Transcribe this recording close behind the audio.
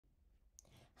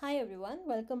everyone,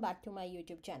 welcome back to my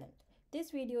YouTube channel. This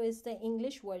video is the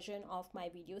English version of my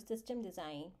video system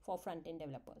design for front-end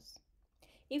developers.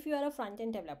 If you are a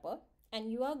front-end developer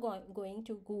and you are going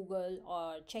to Google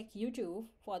or check YouTube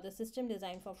for the system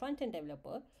design for front-end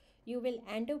developer, you will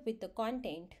end up with the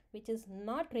content which is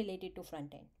not related to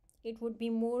front-end. It would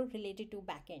be more related to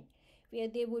back-end, where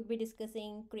they would be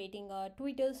discussing creating a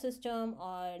Twitter system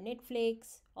or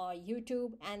Netflix or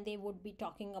YouTube, and they would be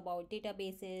talking about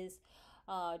databases,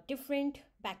 different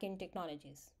backend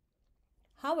technologies.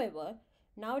 However,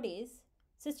 nowadays,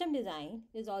 system design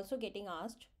is also getting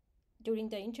asked during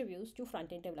the interviews to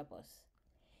front-end developers.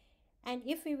 And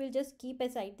if we will just keep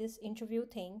aside this interview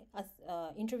thing,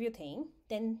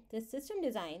 then the system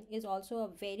design is also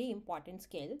a very important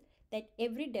skill that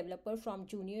every developer from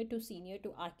junior to senior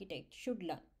to architect should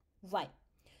learn. Why?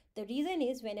 The reason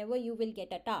is whenever you will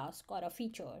get a task or a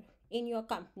feature in your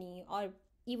company, or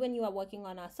even you are working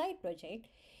on a side project,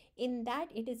 in that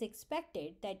it is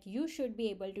expected that you should be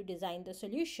able to design the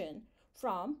solution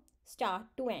from start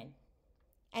to end,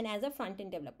 and as a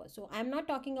front-end developer. So I'm not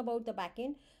talking about the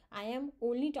backend, I am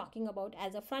only talking about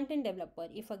as a front-end developer.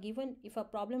 If a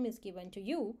problem is given to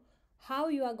you, how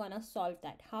you are gonna solve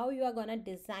that, how you are gonna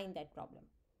design that problem.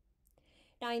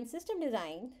 Now in system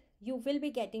design, you will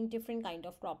be getting different kind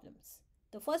of problems.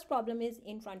 The first problem is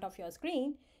in front of your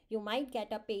screen. You might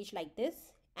get a page like this,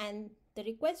 and the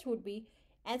request would be,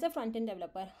 as a front-end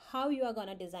developer, how you are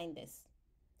gonna design this.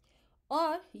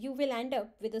 Or you will end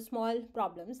up with the small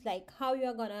problems like how you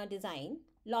are gonna design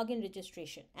login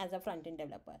registration as a front-end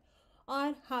developer,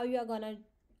 or how you are gonna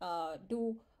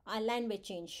do a language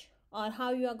change, or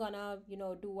how you are gonna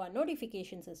do a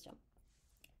notification system.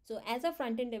 So as a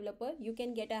front-end developer, you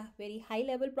can get a very high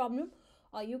level problem,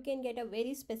 or you can get a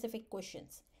very specific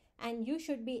questions, and you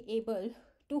should be able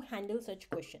to handle such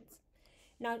questions.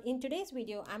 Now in today's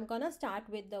video, I'm gonna start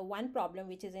with the one problem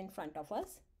which is in front of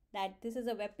us, that this is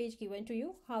a web page given to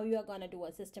you, how you are gonna do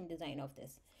a system design of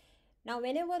this. Now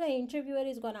whenever an interviewer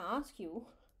is gonna ask you,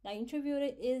 the interviewer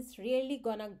is really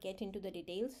gonna get into the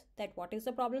details that what is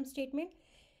the problem statement.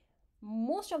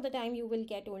 Most of the time you will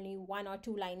get only 1 or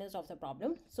 2 liners of the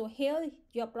problem. So here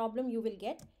your problem you will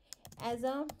get, as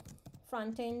a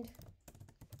front-end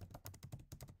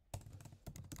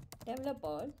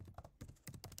developer,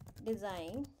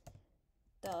 design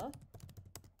the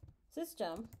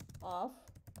system of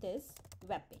this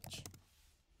web page.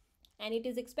 And it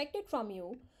is expected from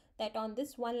you that on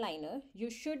this one liner you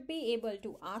should be able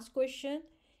to ask question,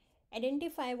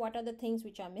 identify what are the things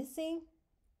which are missing,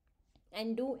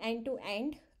 and do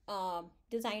end-to-end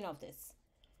design of this.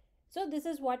 So this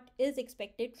is what is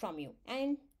expected from you.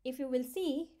 And if you will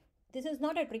see, this is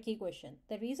not a tricky question.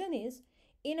 The reason is,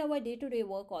 in our day-to-day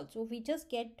work also, we just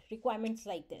get requirements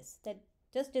like this, that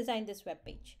just design this web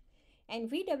page,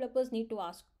 and we developers need to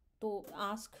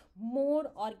ask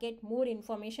more or get more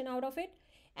information out of it,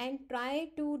 and try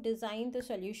to design the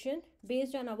solution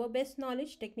based on our best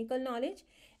knowledge, technical knowledge,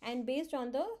 and based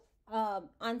on the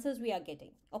answers we are getting.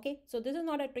 Okay, so this is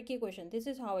not a tricky question. This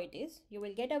is how it is. You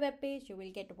will get a web page, you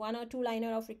will get 1 or 2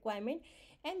 liner of requirement,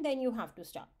 and then you have to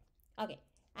start. Okay,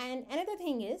 and another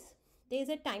thing is, there is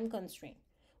a time constraint.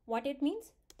 What it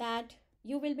means, that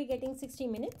you will be getting 60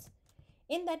 minutes.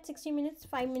 In that 60 minutes,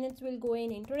 5 minutes will go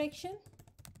in introduction,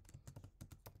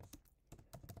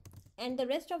 and the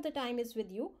rest of the time is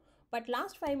with you. But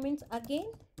last 5 minutes again,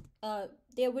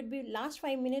 there would be last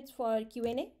 5 minutes for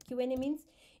Q&A. Q&A means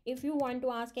if you want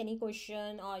to ask any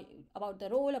question or about the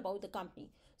role, about the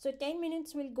company. So 10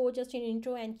 minutes will go just in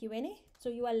intro and Q&A. So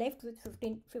you are left with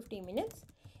 15 minutes.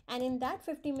 And in that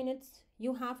 50 minutes,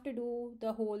 you have to do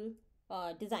the whole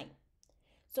design.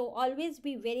 So always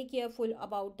be very careful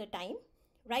about the time.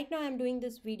 Right now I'm doing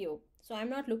this video, so I'm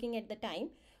not looking at the time,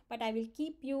 but I will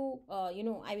keep you, I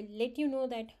will let you know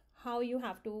that how you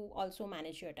have to also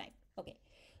manage your time. Okay,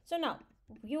 so now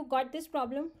you got this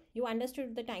problem, you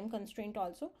understood the time constraint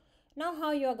also. Now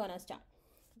how you are gonna start?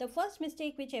 The first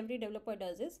mistake which every developer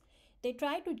does is, they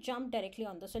try to jump directly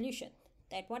on the solution.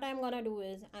 That what I'm gonna do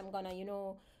is, I'm gonna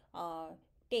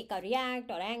take a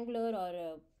React or Angular or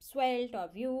a Svelte or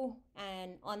Vue,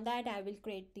 and on that I will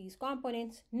create these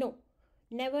components. No,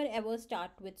 never ever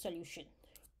start with solution.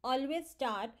 Always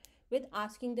start with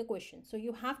asking the question. So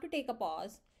you have to take a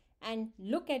pause and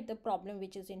look at the problem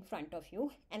which is in front of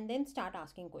you, and then start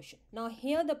asking question. Now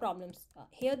here the problems,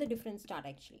 here the difference start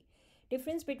actually.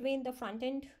 Difference between the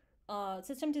front-end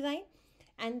system design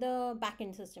and the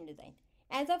back-end system design.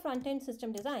 As a front-end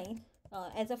system design,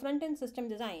 as a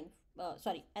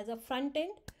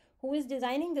front-end who is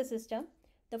designing the system,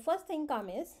 the first thing come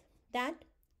is that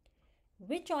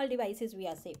which all devices we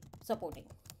are supporting.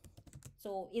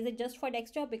 So is it just for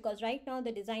desktop? Because right now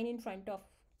the design in front of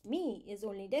me is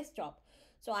only desktop.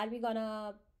 So are we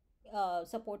gonna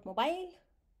support mobile,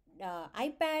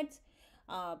 iPads?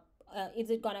 uh, is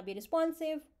it gonna be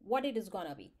responsive? What it is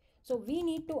gonna be? So we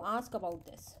need to ask about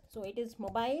this. So it is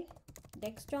mobile,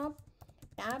 desktop,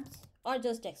 tabs, or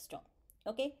just desktop.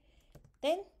 Okay.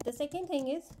 Then the second thing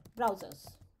is browsers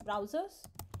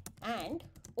and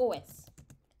OS,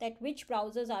 that which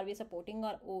browsers are we supporting,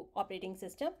 or operating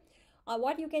system. Or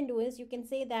what you can do is you can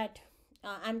say that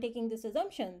I'm taking this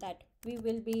assumption that we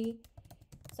will be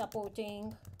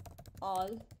supporting all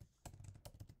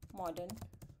modern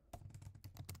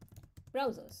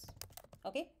browsers.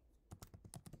 Okay.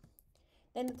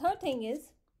 Then the third thing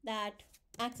is that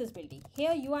accessibility.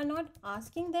 Here you are not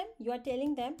asking them, you are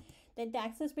telling them that the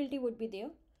accessibility would be there.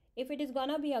 If it is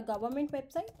gonna be a government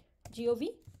website, GOV,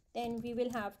 then we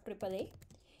will have AAA.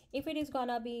 If it is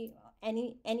gonna be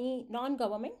any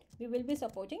non-government, we will be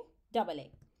supporting AA.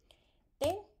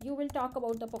 Then you will talk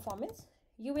about the performance.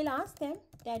 You will ask them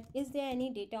that is there any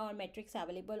data or metrics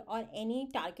available, or any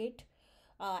target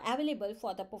available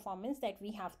for the performance that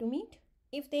we have to meet.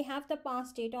 If they have the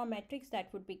past data or metrics,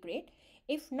 that would be great.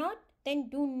 If not, then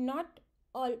do not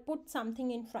put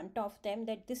something in front of them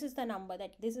that this is the number,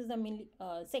 that this is the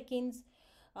seconds,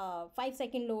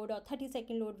 5-second load or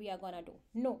 30-second load we are gonna do.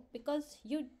 No, because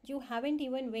you haven't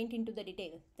even went into the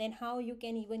detail. Then how you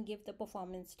can even give the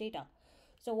performance data?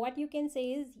 So what you can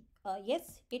say is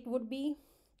yes, it would be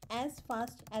as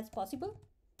fast as possible.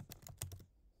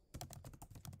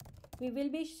 We will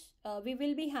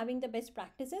be having the best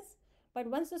practices, but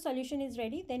once the solution is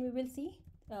ready, then we will see,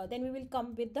 then we will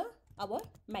come with our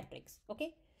metrics.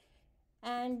 Okay.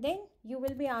 And then you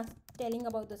will be telling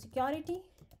about the security.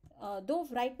 Though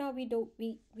right now we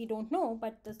don't know,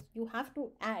 but you have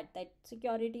to add that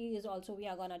security is also we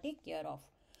are gonna take care of.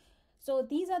 So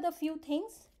these are the few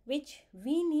things which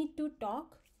we need to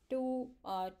talk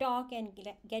and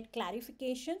get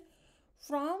clarification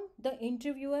from the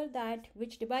interviewer, that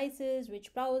which devices,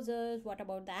 which browsers, what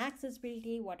about the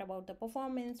accessibility, what about the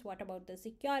performance, what about the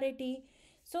security,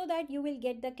 so that you will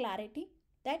get the clarity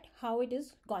that how it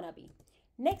is gonna be.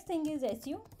 Next thing is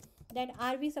SEO, that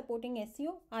are we supporting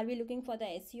SEO? Are we looking for the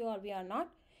SEO or we are not?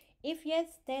 If yes,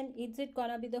 then is it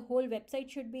gonna be the whole website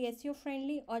should be SEO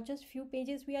friendly, or just few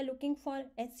pages we are looking for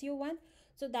SEO one?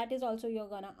 So that is also you're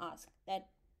gonna ask that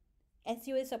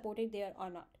SEO is supported there or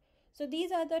not. So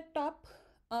these are the top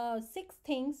 6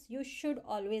 things you should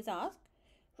always ask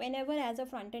whenever as a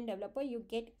front-end developer you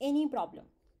get any problem.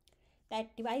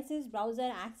 That devices, browser,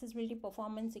 accessibility,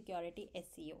 performance, security,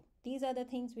 SEO. These are the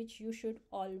things which you should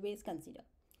always consider.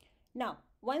 Now,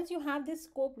 once you have this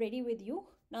scope ready with you,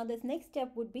 now this next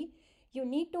step would be you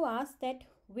need to ask that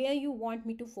where you want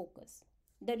me to focus.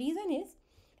 The reason is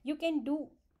you can do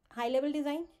high-level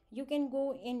design, you can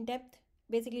go in depth,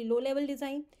 basically low-level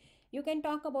design. You can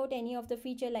talk about any of the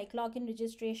feature like login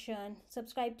registration,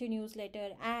 subscribe to newsletter,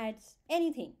 ads,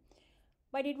 anything.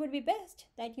 But it would be best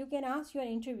that you can ask your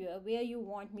interviewer where you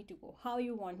want me to go, how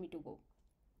you want me to go.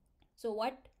 So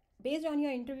what, based on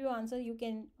your interview answer, you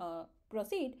can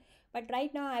proceed. But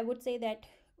right now I would say that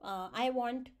I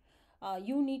want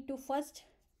you need to first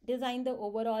design the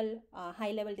overall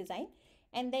high level design,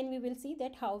 and then we will see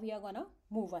that how we are gonna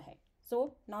move ahead.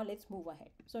 So now let's move ahead.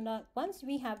 So now once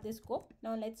we have this scope,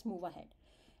 now let's move ahead.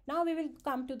 Now we will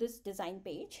come to this design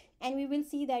page and we will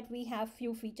see that we have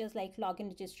few features like login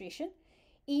registration,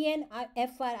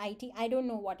 ENFRIT, I don't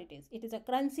know what it is. It is a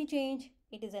currency change,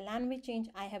 it is a language change,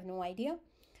 I have no idea.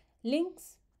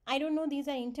 Links, I don't know these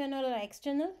are internal or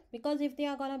external, because if they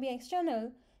are gonna be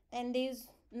external, then there's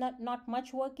not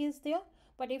much work is there.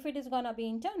 But if it is gonna be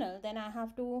internal, then I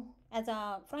have to, as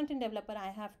a front-end developer, I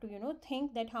have to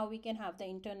think that how we can have the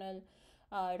internal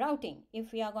routing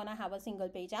if we are gonna have a single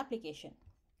page application.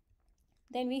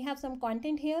 Then we have some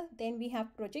content here. Then we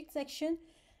have project section.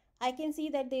 I can see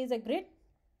that there is a grid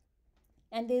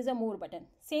and there is a more button.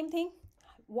 Same thing.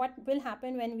 What will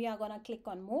happen when we are gonna click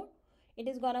on more? It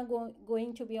is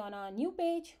going to be on a new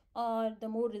page, or the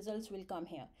more results will come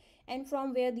here, and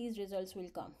from where these results will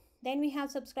come. Then we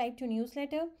have subscribe to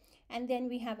newsletter, and then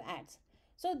we have ads.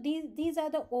 So these are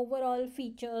the overall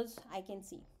features I can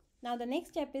see. Now the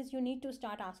next step is you need to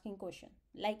start asking question.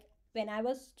 Like when I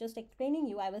was just explaining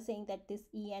you, I was saying that this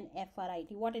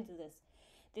ENFRIT, what is this?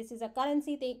 This is a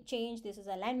currency change, this is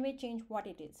a language change, what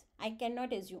it is. I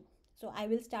cannot assume. So I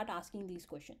will start asking these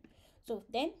questions. So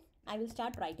then I will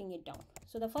start writing it down.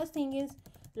 So the first thing is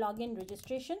login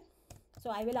registration. So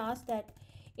I will ask that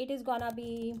it is gonna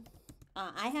be,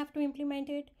 I have to implement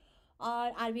it,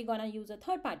 or are we gonna use a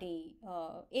third party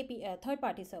third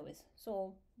party service?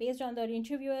 So based on the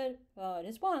interviewer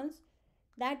response,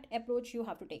 that approach you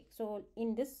have to take. So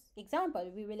in this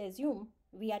example, we will assume,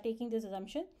 we are taking this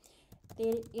assumption,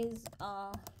 there is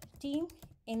a team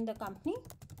in the company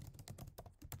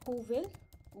who will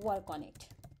work on it.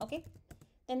 Okay,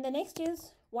 then the next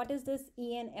is, what is this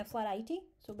ENFRIT?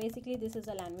 So basically this is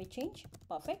a language change.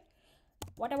 Perfect.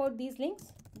 What about these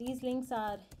links? These links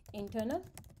are internal.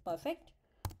 Perfect.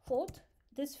 Fourth,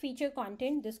 this feature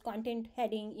content, this content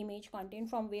heading, image content,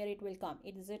 from where it will come?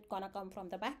 Is it gonna come from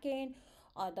the back end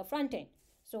or the front end?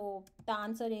 So the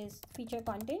answer is feature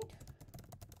content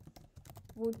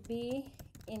would be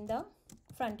in the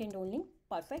front end only.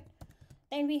 Perfect.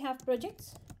 Then we have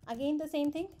projects. Again the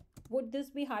same thing. Would this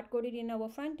be hard coded in our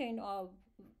front end, or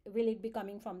will it be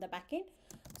coming from the back end?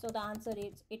 So the answer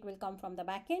is it will come from the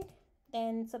back end.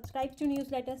 Then subscribe to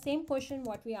newsletter, same question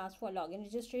what we asked for login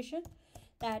registration,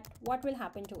 that what will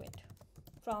happen to it?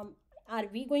 From, are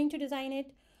we going to design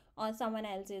it or someone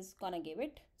else is gonna give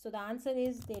it? So the answer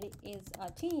is there is a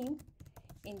team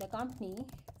in the company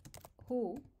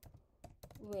who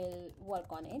will work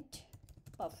on it.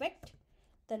 Perfect.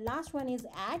 The last one is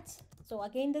ads. So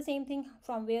again the same thing,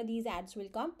 from where these ads will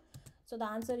come? So the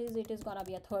answer is it is gonna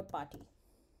be a third party.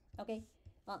 Okay,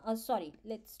 sorry,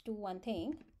 let's do one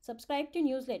thing. Subscribe to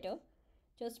newsletter,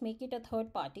 just make it a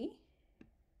third party.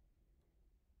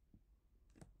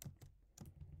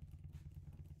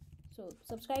 So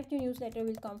subscribe to newsletter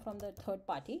will come from the third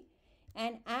party,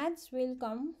 and ads will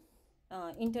come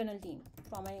internal team,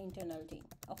 from an internal team.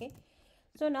 Okay,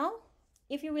 so now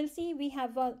if you will see, we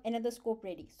have another scope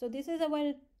ready. So this is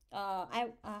our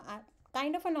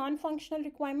kind of a non-functional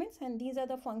requirements, and these are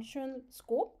the functional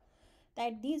scope,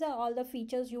 that these are all the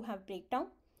features you have breakdown,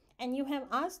 and you have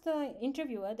asked the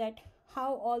interviewer that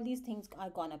how all these things are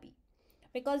gonna be.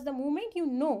 Because the moment you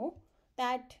know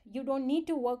that you don't need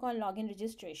to work on login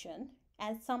registration,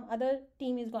 as some other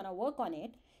team is gonna work on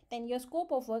it, then your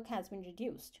scope of work has been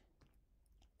reduced.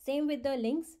 Same with the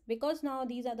links, because now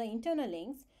these are the internal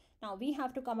links. Now we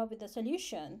have to come up with a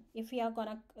solution. If we are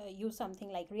gonna use something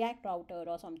like React router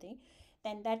or something,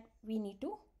 then that we need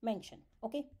to mention.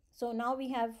 Okay, so now we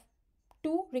have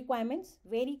two requirements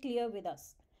very clear with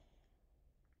us.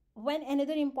 One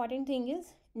another important thing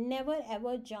is, never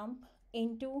ever jump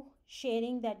into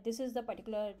sharing that this is the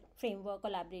particular framework or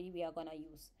library we are gonna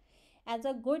use. As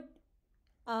a good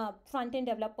front-end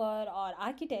developer or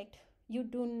architect, you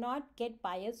do not get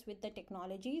biased with the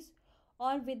technologies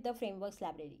or with the frameworks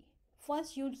library.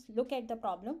 First you look at the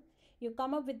problem, you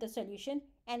come up with the solution,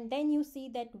 and then you see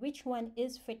that which one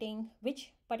is fitting,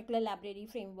 which particular library,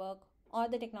 framework, or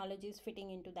the technology is fitting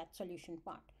into that solution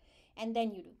part, and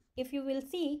then you do. If you will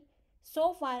see,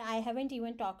 so far I haven't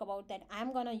even talked about that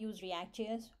I'm gonna use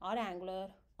React.js or Angular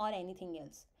or anything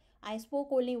else. I spoke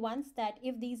only once that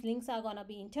if these links are gonna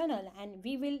be internal and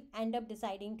we will end up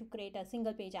deciding to create a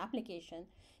single page application,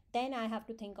 then I have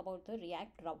to think about the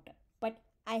React router. But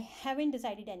I haven't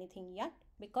decided anything yet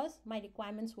because my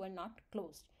requirements were not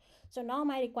closed. So now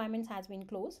my requirements has been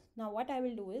closed. Now what I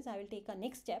will do is I will take a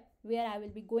next step where I will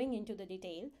be going into the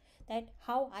detail that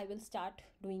how I will start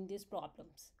doing these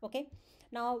problems. Okay.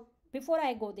 Now before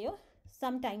I go there,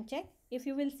 some time check. If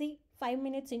you will see, 5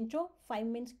 minutes intro, 5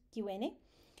 minutes Q&A,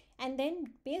 and then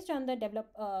based on the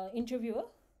interviewer,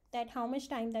 that how much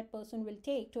time that person will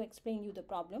take to explain you the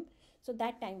problem, so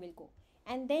that time will go.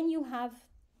 And then you have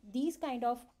these kind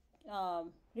of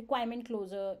requirement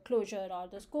closure or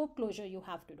the scope closure you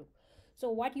have to do. So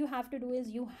what you have to do is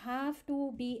you have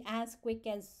to be as quick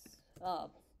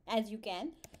as you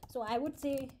can. So I would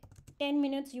say 10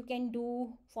 minutes you can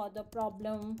do for the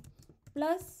problem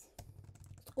plus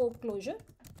scope closure,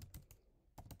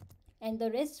 and the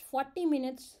rest 40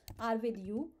 minutes are with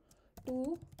you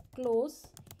to close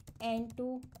end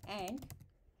to end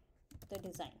the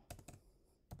design.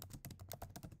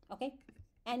 Okay,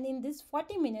 and in this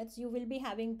 40 minutes you will be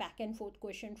having back and forth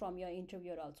question from your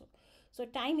interviewer also. So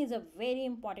time is a very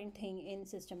important thing in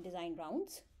system design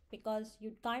rounds, because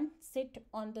you can't sit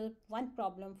on the one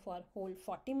problem for whole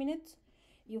 40 minutes.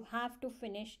 You have to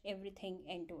finish everything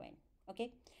end to end.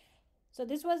 Okay, so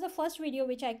this was the first video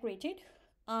which I created.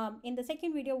 In the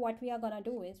second video, what we are gonna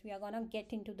do is we are gonna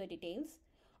get into the details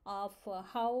of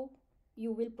how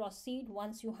you will proceed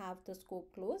once you have the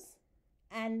scope close,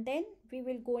 and then we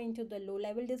will go into the low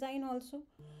level design also.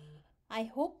 I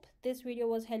hope this video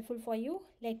was helpful for you.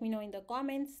 Let me know in the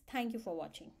comments. Thank you for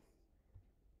watching.